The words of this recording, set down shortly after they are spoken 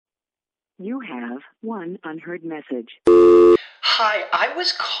You have one unheard message. Hi, I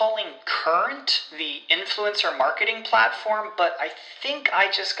was calling Current, the influencer marketing platform, but I think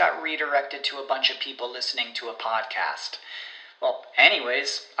I just got redirected to a bunch of people listening to a podcast. Well,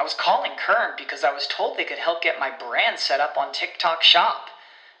 anyways, I was calling Current because I was told they could help get my brand set up on TikTok Shop,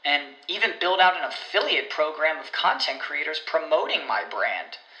 and even build out an affiliate program of content creators promoting my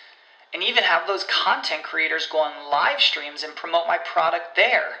brand, and even have those content creators go on live streams and promote my product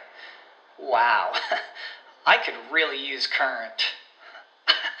there. Wow, I could really use Current.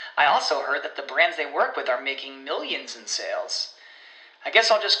 I also heard that the brands they work with are making millions in sales. I guess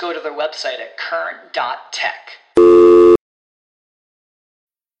I'll just go to their website at current.tech.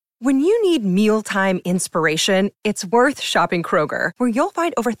 When you need mealtime inspiration, it's worth shopping Kroger, where you'll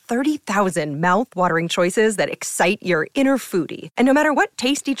find over 30,000 mouth-watering choices that excite your inner foodie. And no matter what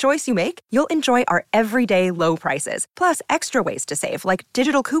tasty choice you make, you'll enjoy our everyday low prices, plus extra ways to save, like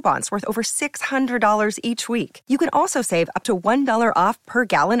digital coupons worth over $600 each week. You can also save up to $1 off per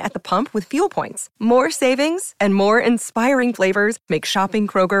gallon at the pump with fuel points. More savings and more inspiring flavors make shopping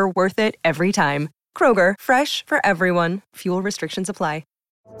Kroger worth it every time. Kroger, fresh for everyone. Fuel restrictions apply.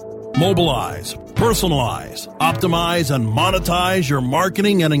 Mobilize, personalize, optimize, and monetize your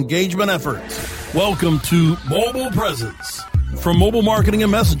marketing and engagement efforts. Welcome to Mobile Presence. From mobile marketing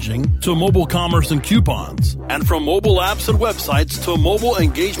and messaging to mobile commerce and coupons, and from mobile apps and websites to mobile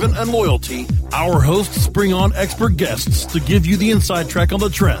engagement and loyalty, our hosts bring on expert guests to give you the inside track on the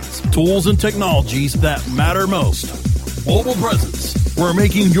trends, tools, and technologies that matter most. Mobile Presence, where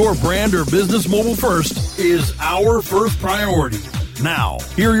making your brand or business mobile first is our first priority. Now,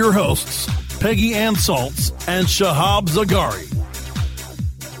 here are your hosts, Peggy Ann Saltz and Shahab Zagari.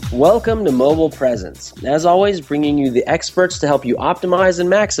 Welcome to Mobile Presence. As always, bringing you the experts to help you optimize and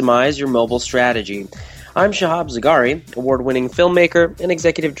maximize your mobile strategy. I'm Shahab Zagari, award-winning filmmaker and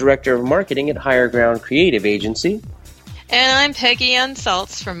executive director of marketing at Higher Ground Creative Agency. And I'm Peggy Ann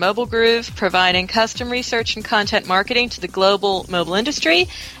Saltz from Mobile Groove, providing custom research and content marketing to the global mobile industry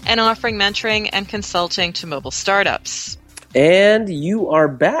and offering mentoring and consulting to mobile startups. And you are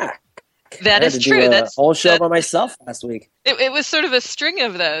back. That is true. That's a whole show by myself last week. It was sort of a string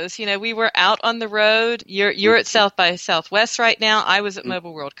of those. You know, we were out on the road. You're at South by Southwest right now. I was at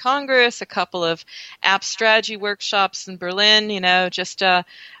Mobile World Congress, a couple of app strategy workshops in Berlin. You know, but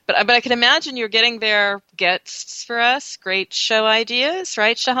I can imagine you're getting there guests for us. Great show ideas,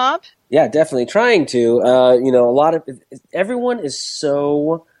 right, Shahab? Yeah, definitely trying to. Everyone is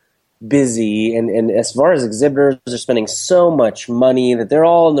so busy, and as far as exhibitors are spending so much money that they're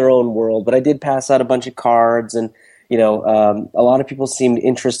all in their own world. But I did pass out a bunch of cards, and a lot of people seemed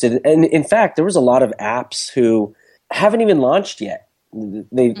interested. And in fact, there was a lot of apps who haven't even launched yet.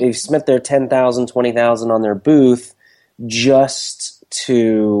 They've spent their $10,000, $20,000 on their booth just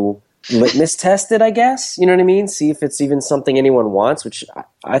to litmus test it, I guess. You know what I mean? See if it's even something anyone wants, which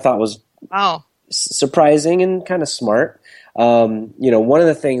I thought was surprising and kind of smart. One of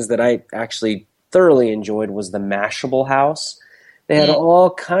the things that I actually thoroughly enjoyed was the Mashable house. They had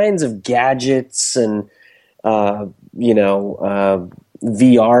all kinds of gadgets and, VR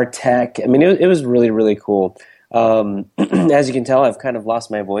tech. I mean, it was really, really cool. As you can tell, I've kind of lost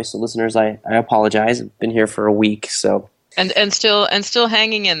my voice. So listeners, I apologize. I've been here for a week, so. And still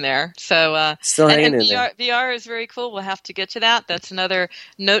hanging in there. So still hanging in there. VR is very cool. We'll have to get to that. That's another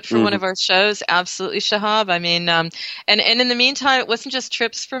note for one of our shows. Absolutely, Shahab. I mean, and in the meantime, it wasn't just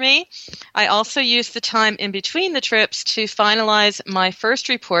trips for me. I also used the time in between the trips to finalize my first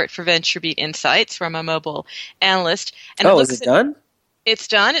report for VentureBeat Insights, where I'm a mobile analyst. And is it done? It's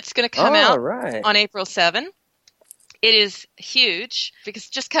done. It's going to come out right. on April 7. It is huge because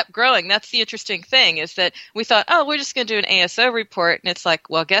it just kept growing. That's the interesting thing, is that we thought, we're just going to do an ASO report. And it's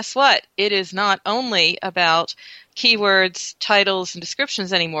like, well, guess what? It is not only about keywords, titles, and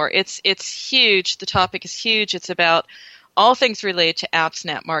descriptions anymore. It's huge. The topic is huge. It's about all things related to apps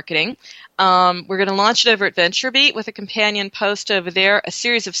and app marketing. We're going to launch it over at VentureBeat with a companion post over there, a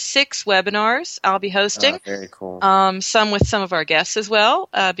series of 6 webinars I'll be hosting. Very cool. Some with some of our guests as well,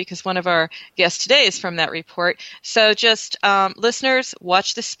 because one of our guests today is from that report. So just listeners,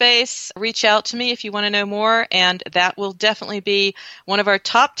 watch the space. Reach out to me if you want to know more, and that will definitely be one of our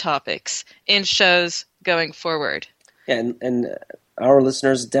top topics in shows going forward. Yeah, and our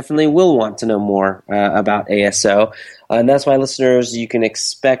listeners definitely will want to know more about ASO. And that's why, listeners, you can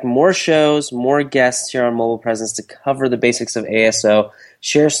expect more shows, more guests here on Mobile Presence to cover the basics of ASO,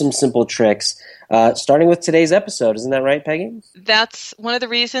 share some simple tricks, starting with today's episode. Isn't that right, Peggy? That's one of the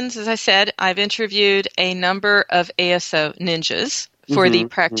reasons, as I said, I've interviewed a number of ASO ninjas. for the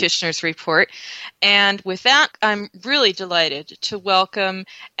Practitioners Report. And with that, I'm really delighted to welcome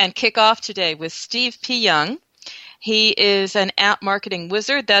and kick off today with Steve P. Young. He is an app marketing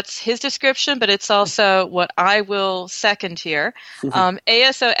wizard. That's his description, but it's also what I will second here.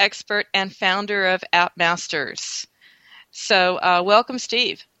 ASO expert and founder of AppMasters. So welcome,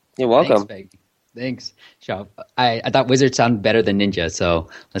 Steve. You're welcome. Thanks, Peggy. Thanks, Shaw. I thought wizard sounded better than ninja, so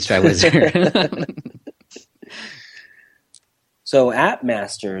let's try wizard. So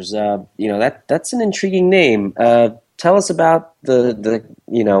AppMasters, that's an intriguing name. Tell us about the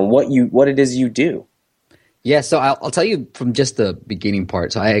what it is you do. Yeah, so I'll tell you from just the beginning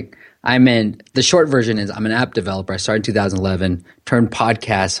part. So I'm the short version is I'm an app developer. I started in 2011, turned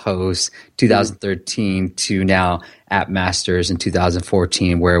podcast host 2013 to now AppMasters in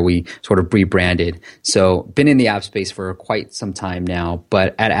 2014, where we sort of rebranded. So been in the app space for quite some time now,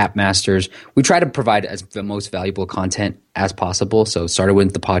 but at AppMasters, we try to provide the most valuable content as possible. So started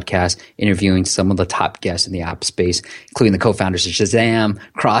with the podcast, interviewing some of the top guests in the app space, including the co-founders of Shazam,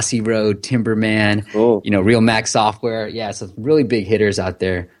 Crossy Road, Timberman, Real Mac Software. Yeah, so really big hitters out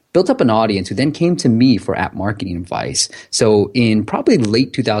there. Built up an audience who then came to me for app marketing advice. So in probably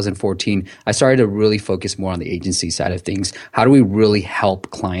late 2014, I started to really focus more on the agency side of things. How do we really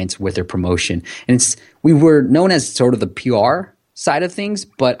help clients with their promotion? And we were known as sort of the PR side of things,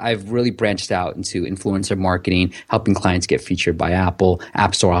 but I've really branched out into influencer marketing, helping clients get featured by Apple,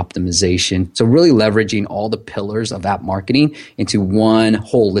 App Store optimization. So really leveraging all the pillars of app marketing into one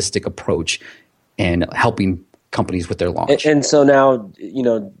holistic approach and helping companies with their launch. And so now,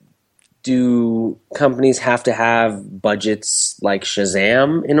 do companies have to have budgets like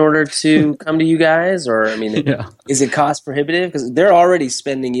Shazam in order to come to you guys? Or, is it cost prohibitive? Because they're already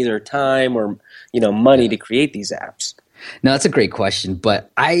spending either time or, money to create these apps. No, that's a great question.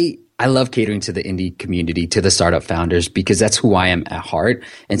 But I love catering to the indie community, to the startup founders, because that's who I am at heart.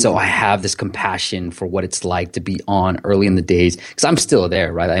 And so I have this compassion for what it's like to be on early in the days, because I'm still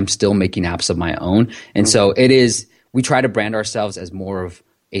there, right? I'm still making apps of my own. And so we try to brand ourselves as more of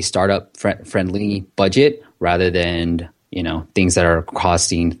a startup friendly budget rather than, things that are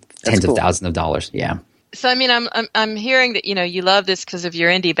costing tens of thousands of dollars. Yeah. So, I'm hearing that, you love this because of your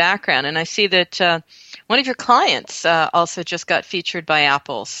indie background. And I see that one of your clients also just got featured by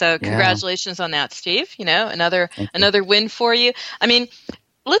Apple. So congratulations on that, Steve. Another win for you.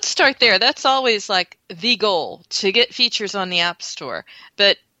 Let's start there. That's always like the goal, to get features on the App Store.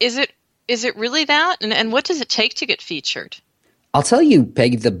 But is it really that? And what does it take to get featured? I'll tell you,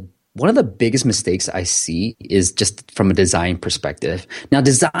 Peggy, one of the biggest mistakes I see is just from a design perspective. Now,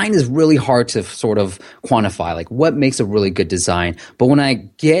 design is really hard to sort of quantify, like what makes a really good design. But when I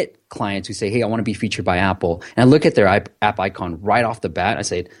get clients who say, hey, I want to be featured by Apple, and I look at their app icon right off the bat, I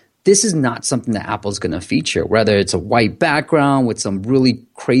say, this is not something that Apple's going to feature, whether it's a white background with some really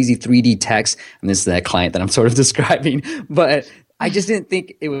crazy 3D text. And this is that client that I'm sort of describing. But I just didn't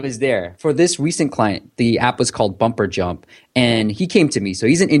think it was there. For this recent client, the app was called Bumper Jump, and he came to me. So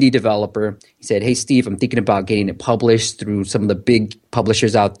he's an indie developer. He said, hey, Steve, I'm thinking about getting it published through some of the big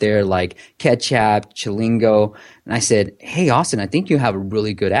publishers out there like Ketchup, Chilingo. And I said, hey, Austin, I think you have a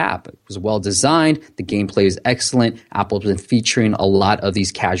really good app. It was well designed. The gameplay is excellent. Apple's been featuring a lot of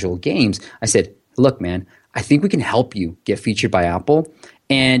these casual games. I said, look, man, I think we can help you get featured by Apple.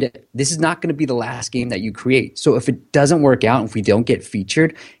 And this is not going to be the last game that you create. So if it doesn't work out, if we don't get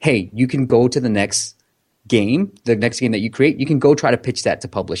featured, hey, you can go to the next game that you create. You can go try to pitch that to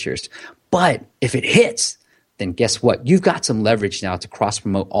publishers. But if it hits, then guess what? You've got some leverage now to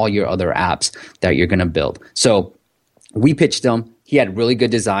cross-promote all your other apps that you're going to build. So we pitched him. He had really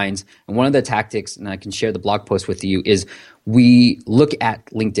good designs. And one of the tactics, and I can share the blog post with you, is we look at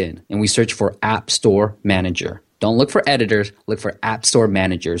LinkedIn and we search for App Store Manager. Don't look for editors, look for App Store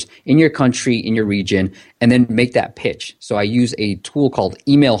managers in your country, in your region, and then make that pitch. So I use a tool called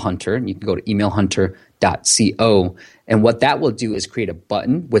Email Hunter, and you can go to emailhunter.co. And what that will do is create a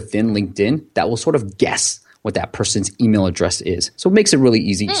button within LinkedIn that will sort of guess what that person's email address is. So it makes it really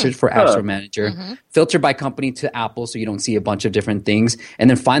easy. You search for App Store Manager, filter by company to Apple so you don't see a bunch of different things, and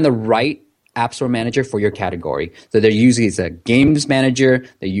then find the right App Store Manager for your category. So there usually is a games manager,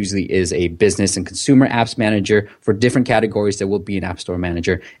 there usually is a business and consumer apps manager. For different categories, there will be an App Store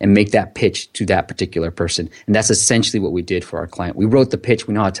Manager, and make that pitch to that particular person. And that's essentially what we did for our client. We wrote the pitch,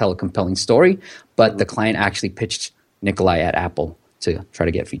 we know how to tell a compelling story, but the client actually pitched Nikolai at Apple to try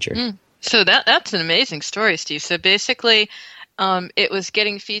to get featured. So that's an amazing story, Steve. So basically, it was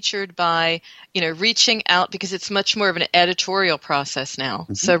getting featured by, reaching out, because it's much more of an editorial process now.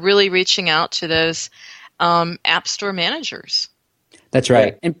 So really reaching out to those App Store managers. That's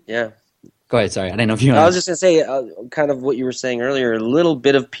right. And yeah. Go ahead. Sorry, I didn't know if you. I was just going to say, kind of what you were saying earlier. A little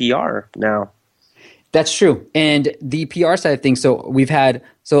bit of PR now. That's true. And the PR side of things, so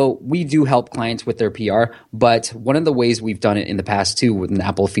we do help clients with their PR, but one of the ways we've done it in the past too with an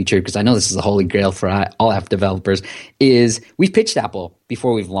Apple feature, because I know this is a holy grail for all app developers, is we've pitched Apple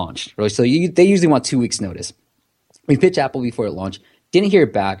before we've launched. Right? So they usually want 2 weeks notice. We pitched Apple before it launched, didn't hear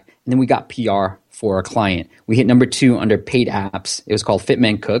it back, and then we got PR for our client. We hit number 2 under paid apps. It was called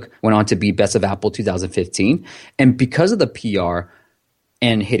Fitman Cook, went on to be Best of Apple 2015. And because of the PR,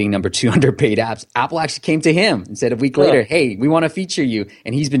 and hitting number 2 under paid apps, Apple actually came to him and said a week later, hey, we want to feature you.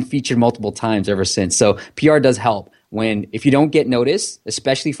 And he's been featured multiple times ever since. So PR does help. If you don't get noticed,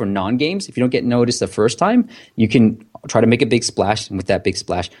 especially for non-games, if you don't get noticed the first time, you can try to make a big splash. And with that big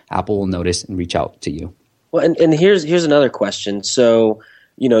splash, Apple will notice and reach out to you. Well, and here's another question. So,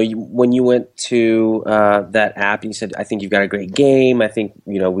 when you went to that app, you said, I think you've got a great game. I think,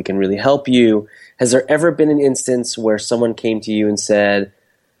 we can really help you. Has there ever been an instance where someone came to you and said,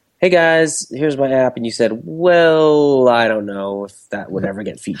 hey guys, here's my app, and you said, well, I don't know if that would ever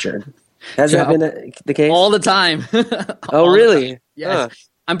get featured? Has that been the case? All the time. Oh, really? Yes. Huh.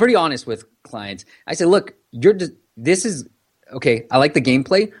 I'm pretty honest with clients. I say, look, this is okay. I like the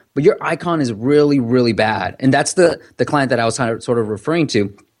gameplay, but your icon is really, really bad. And that's the client that I was sort of referring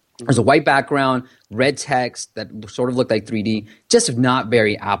to. There's a white background, red text that sort of looked like 3D, just not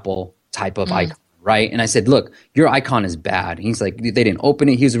very Apple type of icon. Right. And I said, look, your icon is bad. And he's like, they didn't open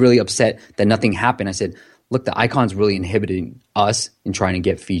it. He was really upset that nothing happened. I said, look, the icon's really inhibiting us in trying to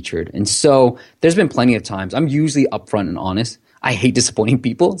get featured. And so there's been plenty of times. I'm usually upfront and honest. I hate disappointing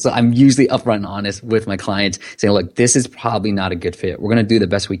people. So I'm usually upfront and honest with my clients saying, look, this is probably not a good fit. We're going to do the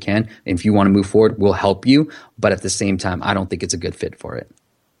best we can. And if you want to move forward, we'll help you. But at the same time, I don't think it's a good fit for it.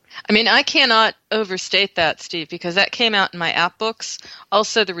 I mean, I cannot overstate that, Steve, because that came out in my app books.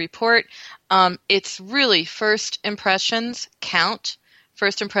 Also, the report. It's really first impressions count.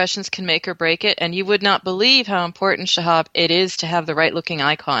 First impressions can make or break it, and you would not believe how important, Shahab, it is to have the right looking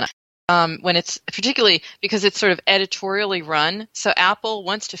icon. When it's particularly because it's sort of editorially run. So Apple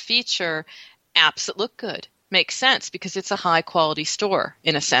wants to feature apps that look good. Makes sense because it's a high quality store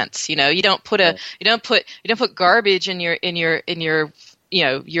in a sense. You don't put garbage in your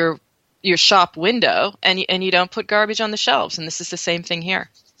shop window, and you don't put garbage on the shelves. And this is the same thing here.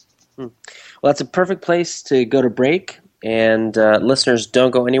 Well, that's a perfect place to go to break. And listeners,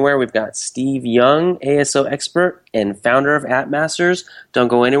 don't go anywhere. We've got Steve Young, ASO expert and founder of AppMasters. Don't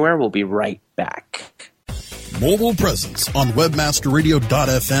go anywhere. We'll be right back. Mobile Presence on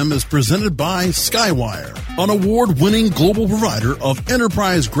WebmasterRadio.fm is presented by Skywire, an award-winning global provider of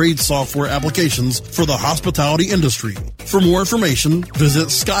enterprise-grade software applications for the hospitality industry. For more information, visit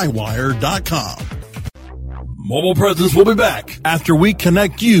Skywire.com. Mobile Presence will be back after we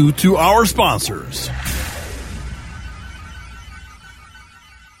connect you to our sponsors.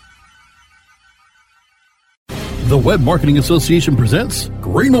 The Web Marketing Association presents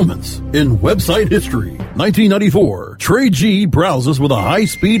Great Moments in Website History. 1994, Trey G browses with a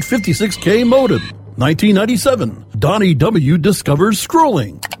high-speed 56K modem. 1997, Donnie W discovers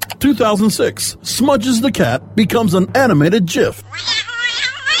scrolling. 2006, Smudges the cat becomes an animated GIF.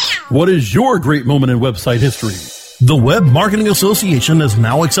 What is your great moment in website history? The Web Marketing Association is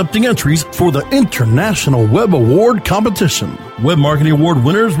now accepting entries for the International Web Award Competition. Web Marketing Award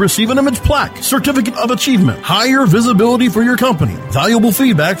winners receive an image plaque, certificate of achievement, higher visibility for your company, valuable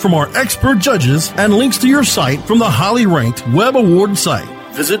feedback from our expert judges, and links to your site from the highly ranked Web Award site.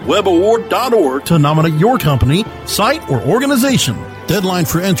 Visit webaward.org to nominate your company, site, or organization. Deadline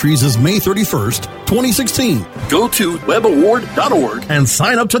for entries is May 31st, 2016. Go to webaward.org and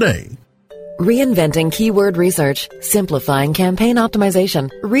sign up today. Reinventing keyword research, simplifying campaign optimization,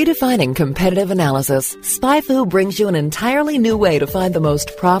 redefining competitive analysis. SpyFu brings you an entirely new way to find the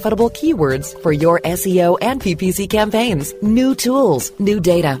most profitable keywords for your SEO and PPC campaigns. New tools, new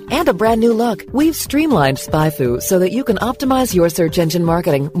data, and a brand new look. We've streamlined SpyFu so that you can optimize your search engine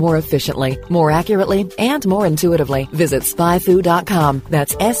marketing more efficiently, more accurately, and more intuitively. Visit spyfu.com.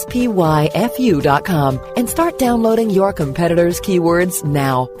 That's SPYFU.com and start downloading your competitors' keywords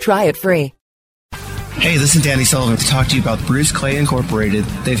now. Try it free. Hey, this is Danny Sullivan to talk to you about Bruce Clay Incorporated.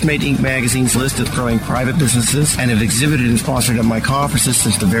 They've made Inc. Magazine's list of growing private businesses and have exhibited and sponsored at my conferences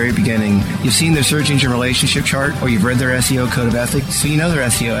since the very beginning. You've seen their search engine relationship chart, or you've read their SEO code of ethics, so you know they're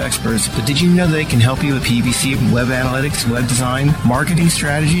SEO experts. But did you know they can help you with PPC, web analytics, web design, marketing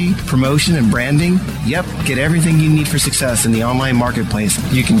strategy, promotion, and branding? Yep, get everything you need for success in the online marketplace.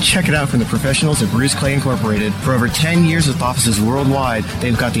 You can check it out from the professionals at Bruce Clay Incorporated. For over 10 years with offices worldwide,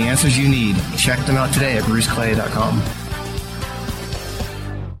 they've got the answers you need. Check them out today at bruceclay.com.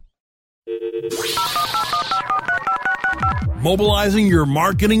 mobilizing your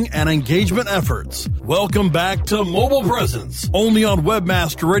marketing and engagement efforts. Welcome back to Mobile Presence, only on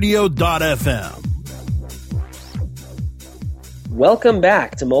webmasterradio.fm. Welcome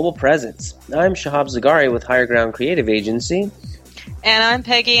back to Mobile Presence. I'm Shahab Zagari with Higher Ground Creative Agency. And I'm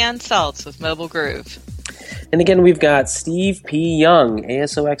Peggy Ann Saltz with Mobile Groove. And again, we've got Steve P. Young,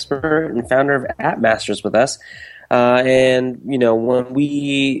 ASO expert and founder of AppMasters with us. And, when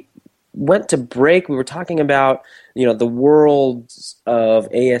we went to break, we were talking about, the worlds of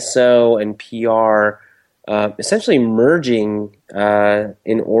ASO and PR essentially merging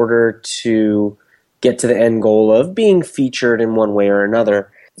in order to get to the end goal of being featured in one way or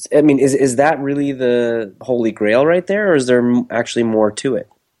another. I mean, is that really the holy grail right there, or is there actually more to it?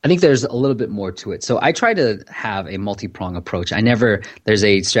 I think there's a little bit more to it. So I try to have a multi-prong approach. There's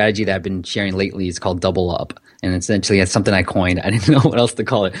a strategy that I've been sharing lately. It's called double up. And essentially it's something I coined. I didn't know what else to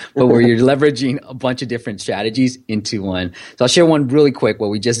call it, but where you're leveraging a bunch of different strategies into one. So I'll share one really quick, what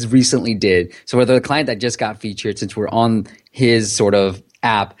we just recently did. So for the client that just got featured, since we're on his sort of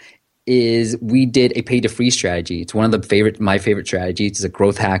app, is we did a pay to free strategy. It's one of my favorite strategies. It's a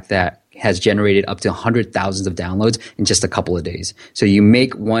growth hack that has generated up to 100,000 of downloads in just a couple of days. So you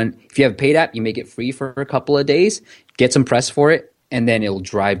make one, if you have a paid app, you make it free for a couple of days, get some press for it, and then it'll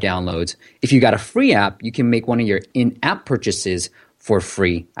drive downloads. If you got a free app, you can make one of your in-app purchases for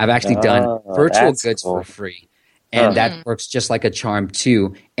free. I've actually done virtual goods for free. And that works just like a charm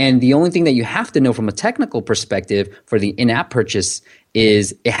too. And the only thing that you have to know from a technical perspective for the in-app purchase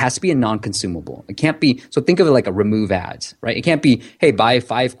is it has to be a non-consumable. It can't be, so think of it like a remove ads, right? It can't be, hey, buy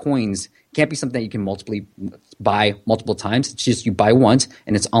 5 coins. It can't be something that you can buy multiple times. It's just you buy once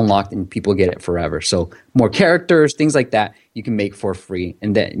and it's unlocked and people get it forever. So more characters, things like that, you can make for free.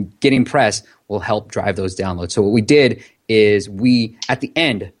 And then getting press will help drive those downloads. So what we did is at the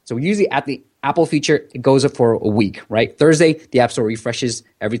end, so usually at the Apple feature, it goes up for a week, right? Thursday, the App Store refreshes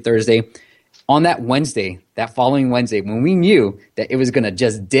every Thursday. On that following Wednesday, when we knew that it was going to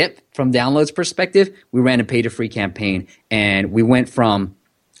just dip from downloads perspective, we ran a pay to free campaign. And we went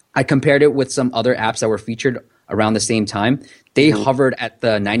I compared it with some other apps that were featured around the same time. They hovered at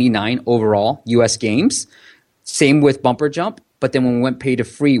the 99 overall US games. Same with Bumper Jump. But then when we went pay to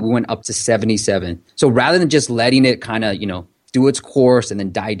free, we went up to 77. So rather than just letting it kind of, do its course and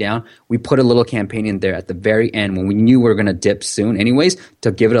then die down, we put a little campaign in there at the very end when we knew we were going to dip soon anyways,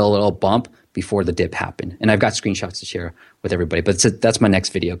 to give it a little bump before the dip happened. And I've got screenshots to share with everybody, but that's my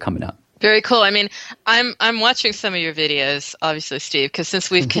next video coming up. Very cool. I mean, I'm watching some of your videos, obviously, Steve, because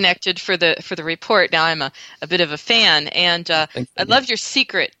since we've connected for the report, now I'm a bit of a fan, and I love your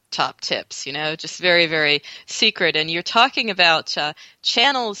secret top tips. Just very, very secret. And you're talking about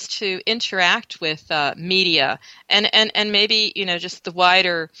channels to interact with media, and maybe just the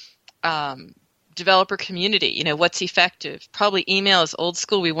wider developer community. What's effective? Probably email is old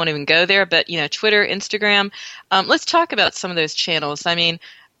school. We won't even go there, but Twitter, Instagram. Let's talk about some of those channels. I mean,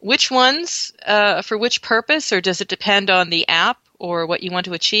 which ones, for which purpose, or does it depend on the app or what you want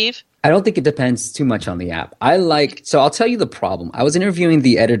to achieve? I don't think it depends too much on the app. So I'll tell you the problem. I was interviewing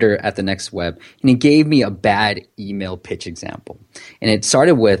the editor at The Next Web, and he gave me a bad email pitch example. And it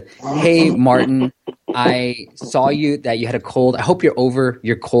started with, hey, Martin, I saw that you had a cold. I hope you're over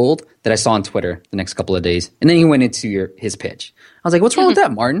your cold that I saw on Twitter the next couple of days. And then he went into his pitch. I was like, what's wrong with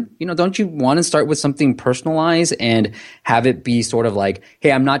that, Martin? Don't you want to start with something personalized and have it be sort of like,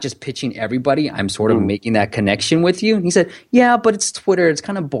 hey, I'm not just pitching everybody. I'm sort of making that connection with you. And he said, yeah, but it's Twitter. It's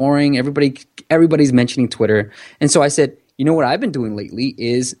kind of boring. Everybody's mentioning Twitter. And so I said, what I've been doing lately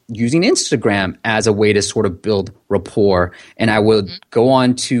is using Instagram as a way to sort of build rapport. And I would go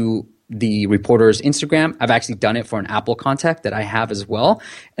on to the reporter's Instagram. I've actually done it for an Apple contact that I have as well.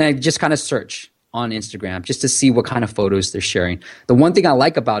 And I just kind of search on Instagram just to see what kind of photos they're sharing. The one thing I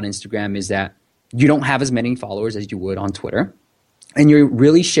like about Instagram is that you don't have as many followers as you would on Twitter. And you're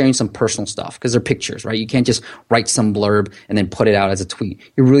really sharing some personal stuff because they're pictures, right? You can't just write some blurb and then put it out as a tweet.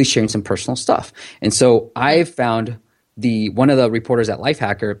 You're really sharing some personal stuff. And so I found one of the reporters at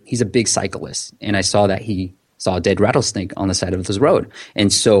Lifehacker, he's a big cyclist. And I saw that he saw a dead rattlesnake on the side of his road.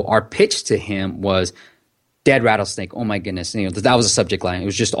 And so our pitch to him was, dead rattlesnake. Oh my goodness. That was a subject line. It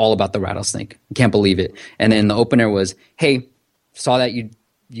was just all about the rattlesnake. I can't believe it. And then the opener was, hey, saw that you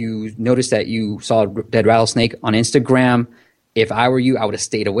noticed that you saw a dead rattlesnake on Instagram. If I were you, I would have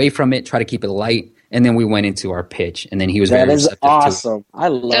stayed away from it, try to keep it light. And then we went into our pitch, and then he was very receptive. That is awesome. I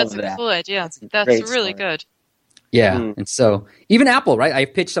love that's that. That's good. Yeah, that's really good. Yeah. And so even Apple, right? I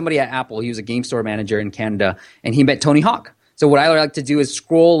pitched somebody at Apple. He was a game store manager in Canada, and he met Tony Hawk. So what I like to do is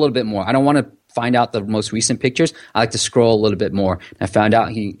scroll a little bit more. I don't want to find out the most recent pictures, I like to scroll a little bit more. And I found out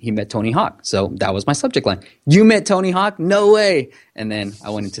he met Tony Hawk. So that was my subject line. You met Tony Hawk? No way. And then I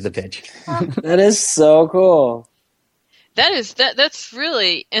went into the pitch. That is so cool. That's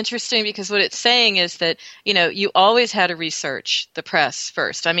really interesting, because what it's saying is that, you always had to research the press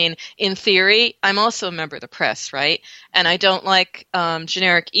first. I mean, in theory, I'm also a member of the press, right? And I don't like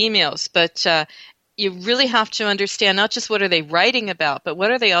generic emails, but you really have to understand not just what are they writing about, but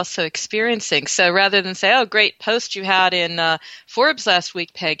what are they also experiencing. So rather than say, oh, great post you had in Forbes last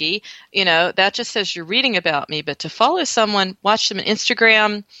week, Peggy, that just says you're reading about me. But to follow someone, watch them on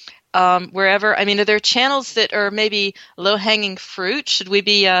Instagram, wherever. I mean, are there channels that are maybe low-hanging fruit? Should we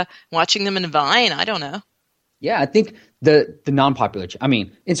be watching them in Vine? I don't know. Yeah, I think the non-popular,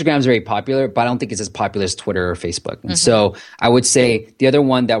 Instagram is very popular, but I don't think it's as popular as Twitter or Facebook. And so I would say the other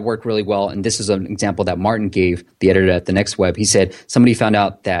one that worked really well, and this is an example that Martin gave, the editor at The Next Web, he said somebody found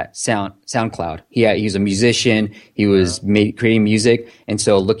out that SoundCloud, he was a musician, he was creating music, and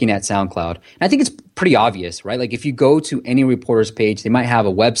so looking at SoundCloud. And I think it's pretty obvious, right? Like if you go to any reporter's page, they might have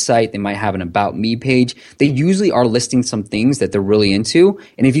a website, they might have an About Me page. They usually are listing some things that they're really into.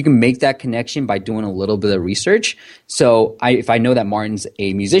 And if you can make that connection by doing a little bit of research, so if I know that Martin's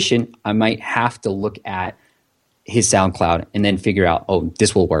a musician, I might have to look at his SoundCloud and then figure out, oh,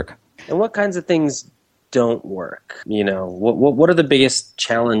 this will work. And what kinds of things don't work? What are the biggest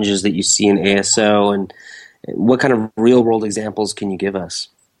challenges that you see in ASO, and what kind of real world examples can you give us?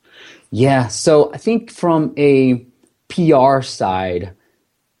 Yeah, so I think from a PR side,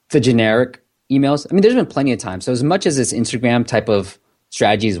 the generic emails, there's been plenty of times. So as much as this Instagram type of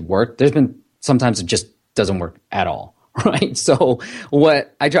strategies work, there's been sometimes it just doesn't work at all, right? So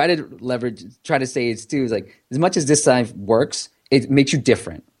what I try to say is too, is like, as much as this side works, it makes you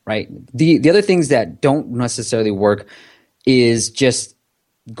different, right? The other things that don't necessarily work is just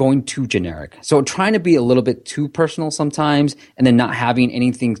going too generic. So trying to be a little bit too personal sometimes, and then not having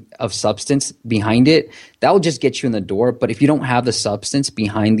anything of substance behind it, that will just get you in the door. But if you don't have the substance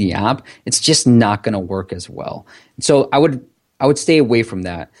behind the app, it's just not going to work as well. So I would stay away from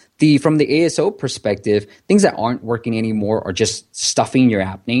that. From the ASO perspective, things that aren't working anymore are just stuffing your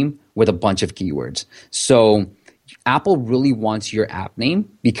app name with a bunch of keywords. So Apple really wants your app name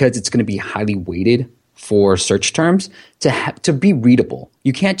because it's going to be highly weighted for search terms to be readable.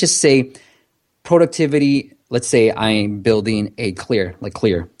 You can't just say productivity. Let's say I'm building a Clear, like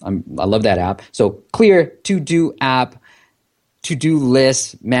Clear. I love that app. So Clear, to-do app, to-do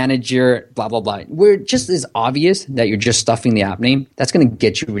list, manager, blah, blah, blah. Where it just is obvious that you're just stuffing the app name, that's going to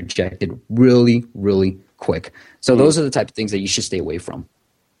get you rejected really, really quick. So those are the type of things that you should stay away from.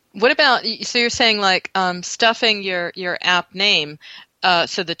 What about, so you're saying like stuffing your app name,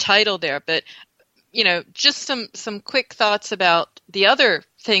 so the title there, but just some quick thoughts about the other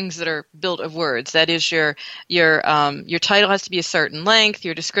things that are built of words. That is your title has to be a certain length,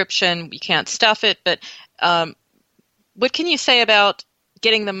 your description, you can't stuff it, but what can you say about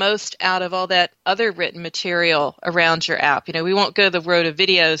getting the most out of all that other written material around your app? We won't go the road of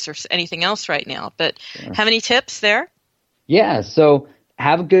videos or anything else right now, but have any tips there? Yeah, so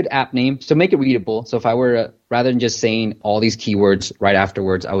have a good app name. So make it readable. So if I were rather than just saying all these keywords right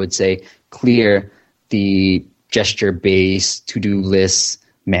afterwards, I would say Clear, the gesture-based to-do list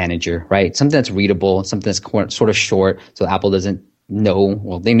manager, right? Something that's readable, something that's sort of short, so Apple doesn't know,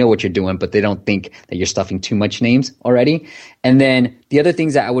 well, they know what you're doing, but they don't think that you're stuffing too much names already. And then the other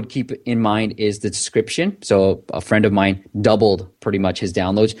things that I would keep in mind is the description. So a friend of mine doubled pretty much his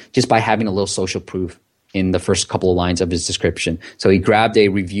downloads just by having a little social proof in the first couple of lines of his description. So he grabbed a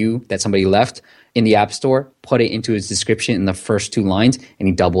review that somebody left in the App Store, put it into his description in the first 2 lines, and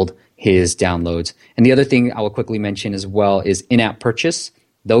he doubled his downloads. And the other thing I will quickly mention as well is in-app purchase.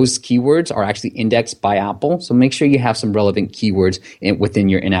 Those keywords are actually indexed by Apple. So make sure you have some relevant keywords within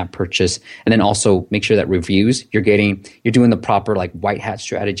your in-app purchase. And then also make sure that reviews, you're doing the proper like white hat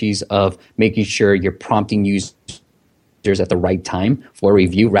strategies of making sure you're prompting users at the right time for a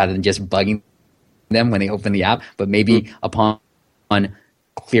review rather than just bugging them when they open the app, but maybe upon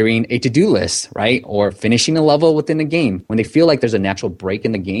clearing a to-do list, right? Or finishing a level within the game. When they feel like there's a natural break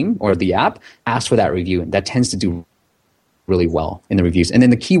in the game or the app, ask for that review. And that tends to do really well in the reviews. And then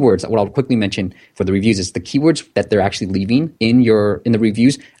the keywords, what I'll quickly mention for the reviews is the keywords that they're actually leaving in the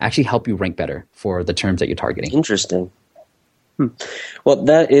reviews actually help you rank better for the terms that you're targeting. Interesting. Well,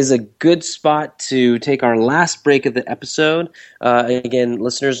 that is a good spot to take our last break of the episode. Again,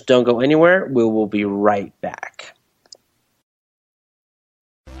 listeners, don't go anywhere. We will be right back.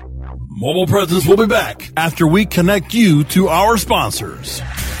 Mobile Presence will be back after we connect you to our sponsors.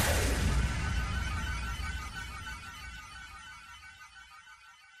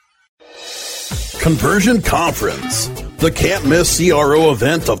 Conversion Conference, the can't-miss CRO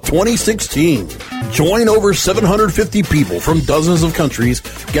event of 2016. Join over 750 people from dozens of countries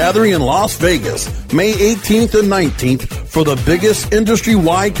gathering in Las Vegas, May 18th and 19th for the biggest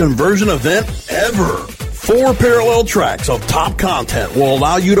industry-wide conversion event ever. 4 parallel tracks of top content will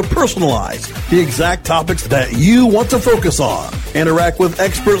allow you to personalize the exact topics that you want to focus on. Interact with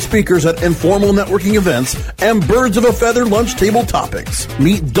expert speakers at informal networking events and birds of a feather lunch table topics.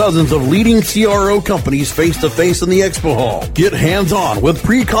 Meet dozens of leading CRO companies face-to-face in the expo hall. Get hands-on with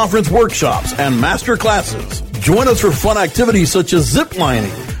pre-conference workshops and master classes. Join us for fun activities such as zip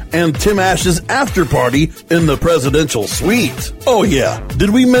lining and Tim Ash's after party in the presidential suite. Oh yeah, did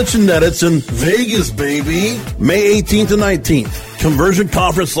we mention that it's in Vegas, baby? May 18th and 19th. Conversion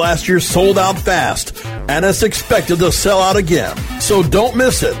Conference last year sold out fast, and it's expected to sell out again. So don't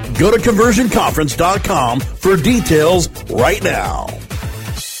miss it. Go to conversionconference.com for details right now.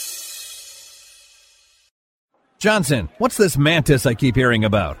 Johnson, what's this Mantis I keep hearing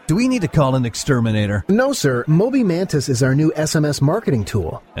about? Do we need to call an exterminator? No, sir. Moby Mantis is our new SMS marketing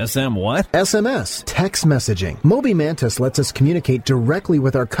tool. SM what? SMS, text messaging. Moby Mantis lets us communicate directly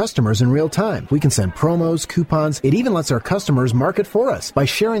with our customers in real time. We can send promos, coupons. It even lets our customers market for us by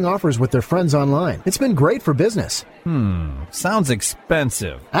sharing offers with their friends online. It's been great for business. Sounds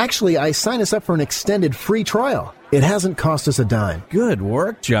expensive. Actually, I signed us up for an extended free trial. It hasn't cost us a dime. Good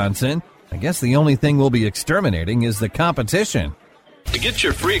work, Johnson. I guess the only thing we'll be exterminating is the competition. To get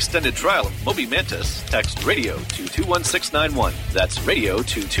your free extended trial of Moby Mantis, text radio to 21691. That's radio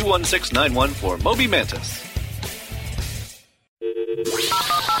to 21691 for Moby Mantis.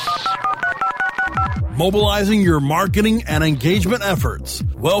 Mobilizing your marketing and engagement efforts.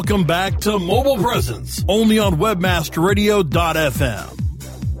 Welcome back to Mobile Presence, only on webmasterradio.fm.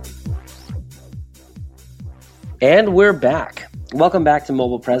 And we're back. Welcome back to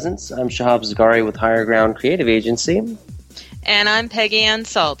Mobile Presence. I'm Shahab Zagari with Higher Ground Creative Agency. And I'm Peggy Ann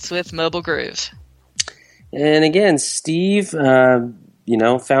Saltz with Mobile Groove. And again, Steve, founder of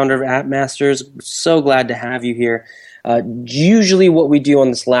AppMasters, so glad to have you here. Usually what we do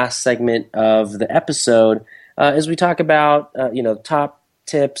on this last segment of the episode is we talk about, top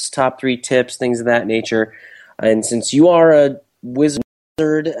tips, top 3 tips, things of that nature. And since you are a wizard,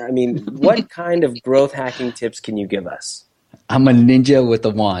 what kind of growth hacking tips can you give us? I'm a ninja with a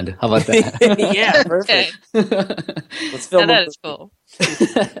wand. How about that? Yeah, perfect. Let's film that is cool.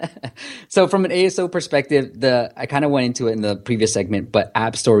 So from an ASO perspective, I kind of went into it in the previous segment, but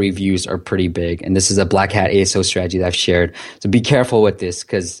App Store reviews are pretty big. And this is a black hat ASO strategy that I've shared. So be careful with this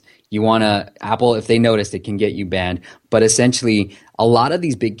because you want to, Apple, if they notice, it can get you banned. But essentially, a lot of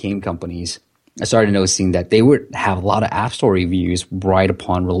these big game companies, I started noticing that they would have a lot of App Store reviews right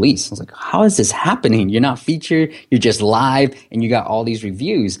upon release. I was like, how is this happening? You're not featured, you're just live, and you got all these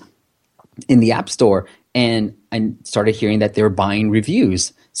reviews in the App Store. And I started hearing that they were buying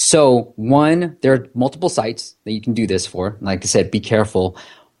reviews. So one, there are multiple sites that you can do this for. Like I said, be careful.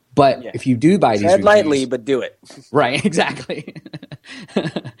 But if you do buy these reviews— tread lightly, but do it. Right, exactly.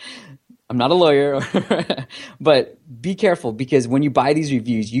 I'm not a lawyer, but be careful because when you buy these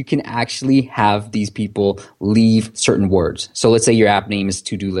reviews, you can actually have these people leave certain words. So let's say your app name is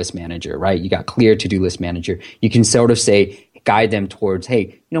To-Do List Manager, right? You got clear To-Do List Manager. You can sort of say, guide them towards,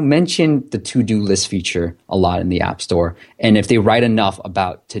 hey, mention the to-do list feature a lot in the App Store. And if they write enough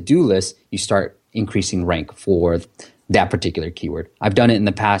about to-do lists, you start increasing rank for that particular keyword. I've done it in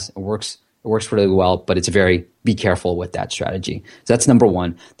the past. It works really well, but it's be careful with that strategy. So that's number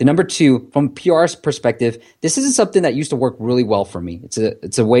one. The number two, from PR's perspective, this is something that used to work really well for me.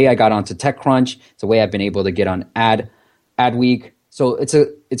 It's a way I got onto TechCrunch. It's a way I've been able to get on Adweek. So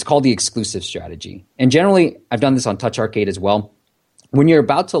it's called the exclusive strategy. And generally, I've done this on Touch Arcade as well. When you're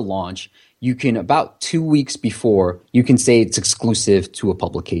about to launch, you can, about 2 weeks before, you can say it's exclusive to a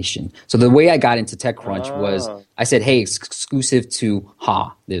publication. So the way I got into TechCrunch was I said, hey, it's exclusive to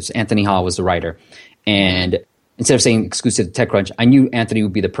Ha. Anthony Ha was the writer. And instead of saying exclusive to TechCrunch, I knew Anthony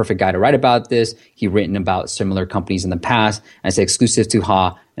would be the perfect guy to write about this. He'd written about similar companies in the past. And I said exclusive to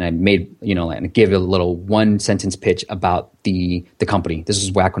Ha. And I made, and give a little 1-sentence pitch about the company. This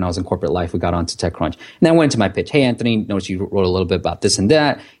was back when I was in corporate life. We got onto TechCrunch. And then I went into my pitch. Hey, Anthony, notice you wrote a little bit about this and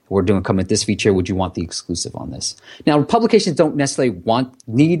that. We're coming with this feature. Would you want the exclusive on this? Now, publications don't necessarily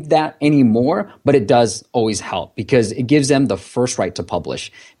need that anymore, but it does always help because it gives them the first right to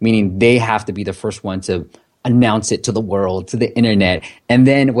publish, meaning they have to be the first one to announce it to the world, to the internet. And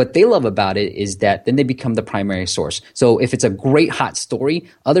then what they love about it is that then they become the primary source. So if it's a great hot story,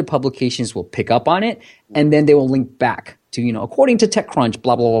 other publications will pick up on it and then they will link back to, according to TechCrunch,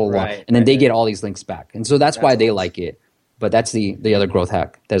 blah, blah, blah, blah. Right, and then they get all these links back. And so that's why they like it. But that's the other growth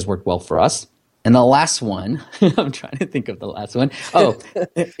hack that has worked well for us. And the last one, I'm trying to think of the last one. Oh,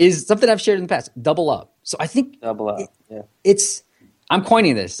 is something I've shared in the past. Double up. So I think double up. Yeah. I'm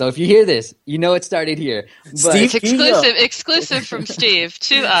coining this. So if you hear this, you know it started here. But Steve, exclusive from Steve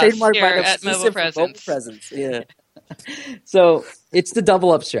to us here at Mobile Presence. Yeah. So it's the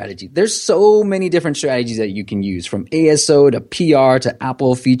double up strategy. There's so many different strategies that you can use, from ASO to PR to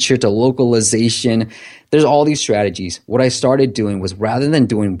Apple feature to localization. There's all these strategies. What I started doing was, rather than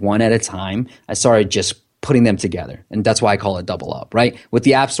doing one at a time, I started just putting them together. And that's why I call it double up, right? With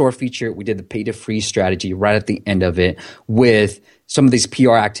the App Store feature, we did the pay to free strategy right at the end of it. With some of these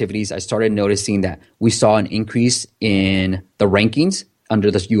PR activities, I started noticing that we saw an increase in the rankings under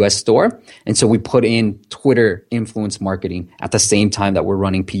the US store. And so we put in Twitter influence marketing at the same time that we're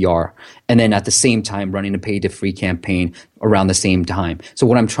running PR. And then at the same time, running a pay to free campaign around the same time. So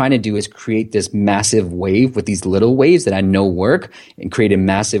what I'm trying to do is create this massive wave with these little waves that I know work, and create a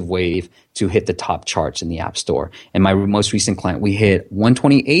massive wave to hit the top charts in the App Store. And my most recent client, we hit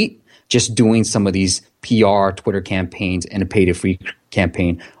 128 just doing some of these PR, Twitter campaigns, and a pay to free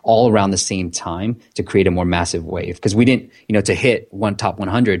campaign all around the same time to create a more massive wave. Because we didn't, to hit top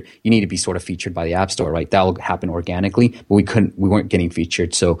 100, you need to be sort of featured by the App Store, right? That'll happen organically, but we weren't getting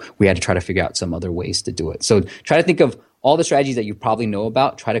featured. So we had to try to figure out some other ways to do it. So try to think of all the strategies that you probably know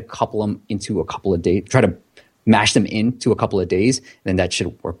about, try to couple them into a couple of days, try to mash them into a couple of days, and then that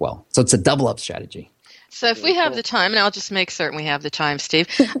should work well. So it's a double up strategy. So if we have the time, and I'll just make certain we have the time, Steve,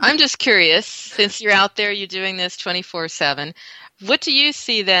 I'm just curious, since you're out there, you're doing this 24/7, what do you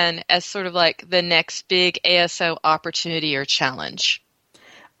see then as sort of like the next big ASO opportunity or challenge?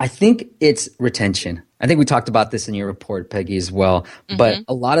 I think it's retention. I think we talked about this in your report, Peggy, as well. Mm-hmm. But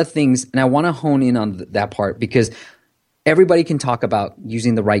a lot of things, and I want to hone in on that part, because everybody can talk about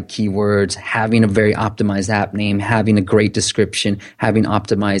using the right keywords, having a very optimized app name, having a great description, having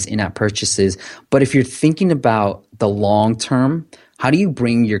optimized in-app purchases. But if you're thinking about the long term, how do you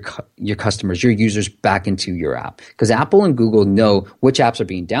bring your customers, your users back into your app? Because Apple and Google know which apps are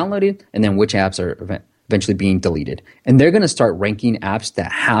being downloaded and then which apps are eventually being deleted. And they're going to start ranking apps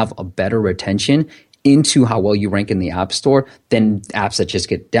that have a better retention into how well you rank in the App Store than apps that just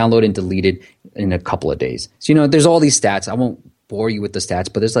get downloaded and deleted in a couple of days. So, there's all these stats. I won't bore you with the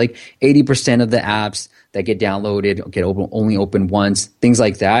stats, but there's like 80% of the apps that get downloaded get only open once, things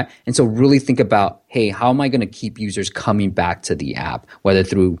like that. And so really think about, hey, how am I going to keep users coming back to the app, whether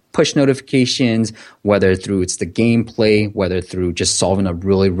through push notifications, whether through it's the gameplay, whether through just solving a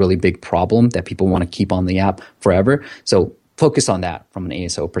really, really big problem that people want to keep on the app forever. So focus on that from an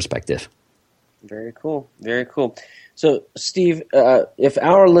ASO perspective. Very cool. Very cool. So, Steve, if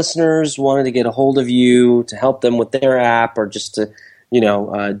our listeners wanted to get a hold of you to help them with their app, or just to,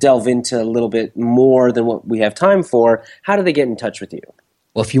 delve into a little bit more than what we have time for, how do they get in touch with you?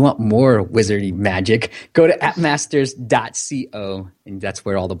 Well, if you want more wizardy magic, go to appmasters.co, and that's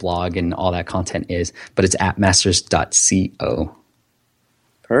where all the blog and all that content is. But it's appmasters.co.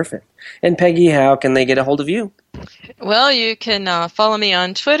 Perfect. And Peggy, how can they get a hold of you? Well, you can follow me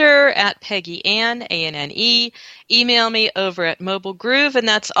on Twitter at Peggy Ann, A-N-N-E. Email me over at Mobile Groove, and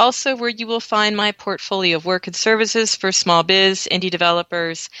that's also where you will find my portfolio of work and services for small biz, indie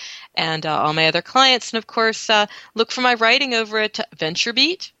developers, and all my other clients. And, of course, look for my writing over at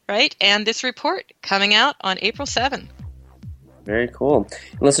VentureBeat, right? And this report coming out on April 7th. Very cool.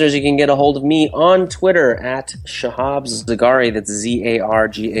 Listeners, you can get a hold of me on Twitter at Shahab Zargari, that's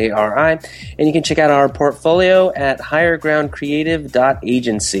Zargari, and you can check out our portfolio at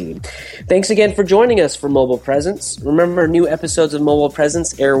highergroundcreative.agency. Thanks again for joining us for Mobile Presence. Remember, new episodes of Mobile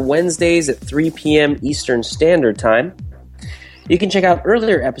Presence air Wednesdays at 3 p.m. Eastern Standard Time. You can check out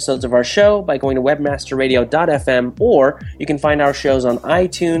earlier episodes of our show by going to webmasterradio.fm, or you can find our shows on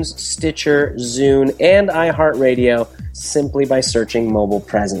iTunes, Stitcher, Zune, and iHeartRadio simply by searching Mobile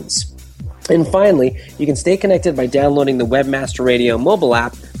Presence. And finally, you can stay connected by downloading the Webmaster Radio mobile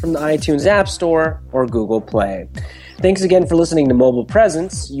app from the iTunes App Store or Google Play. Thanks again for listening to Mobile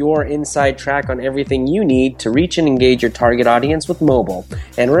Presence, your inside track on everything you need to reach and engage your target audience with mobile.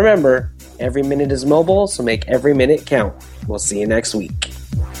 And remember, every minute is mobile, so make every minute count. We'll see you next week.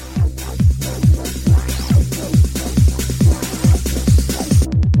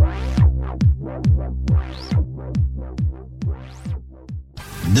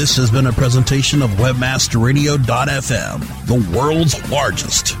 This has been a presentation of WebmasterRadio.fm, the world's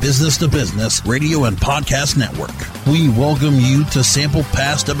largest business-to-business radio and podcast network. We welcome you to sample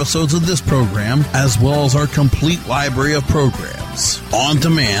past episodes of this program, as well as our complete library of programs, on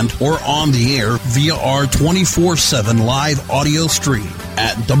demand or on the air via our 24/7 live audio stream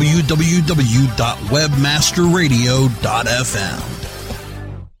at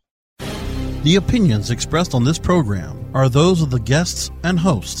www.webmasterradio.fm. The opinions expressed on this program are those of the guests and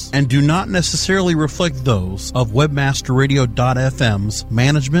hosts and do not necessarily reflect those of WebmasterRadio.fm's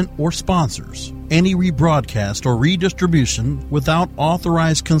management or sponsors. Any rebroadcast or redistribution without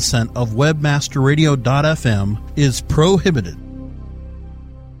authorized consent of WebmasterRadio.fm is prohibited.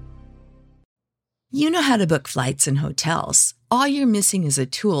 You know how to book flights and hotels. All you're missing is a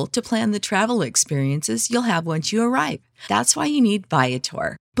tool to plan the travel experiences you'll have once you arrive. That's why you need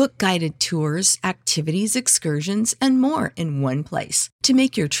Viator. Book guided tours, activities, excursions, and more in one place to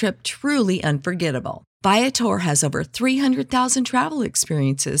make your trip truly unforgettable. Viator has over 300,000 travel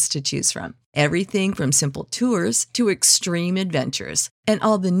experiences to choose from. Everything from simple tours to extreme adventures and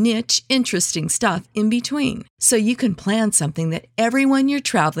all the niche, interesting stuff in between. So you can plan something that everyone you're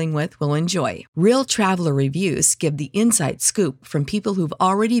traveling with will enjoy. Real traveler reviews give the inside scoop from people who've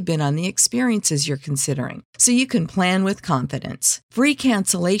already been on the experiences you're considering. So you can plan with confidence. Free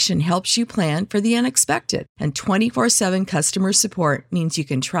cancellation helps you plan for the unexpected. And 24/7 customer support means you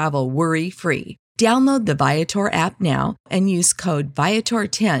can travel worry-free. Download the Viator app now and use code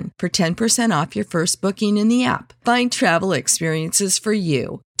Viator10 for 10% off your first booking in the app. Find travel experiences for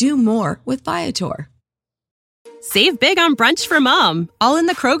you. Do more with Viator. Save big on brunch for mom, all in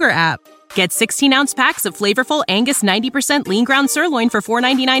the Kroger app. Get 16-ounce packs of flavorful Angus 90% lean ground sirloin for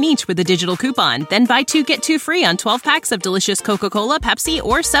 $4.99 each with a digital coupon. Then buy 2, get 2 free on 12 packs of delicious Coca-Cola, Pepsi,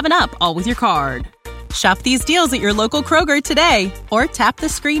 or 7-Up, all with your card. Shop these deals at your local Kroger today, or tap the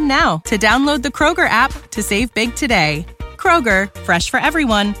screen now to download the Kroger app to save big today. Kroger, fresh for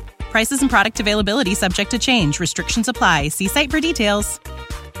everyone. Prices and product availability subject to change. Restrictions apply. See site for details.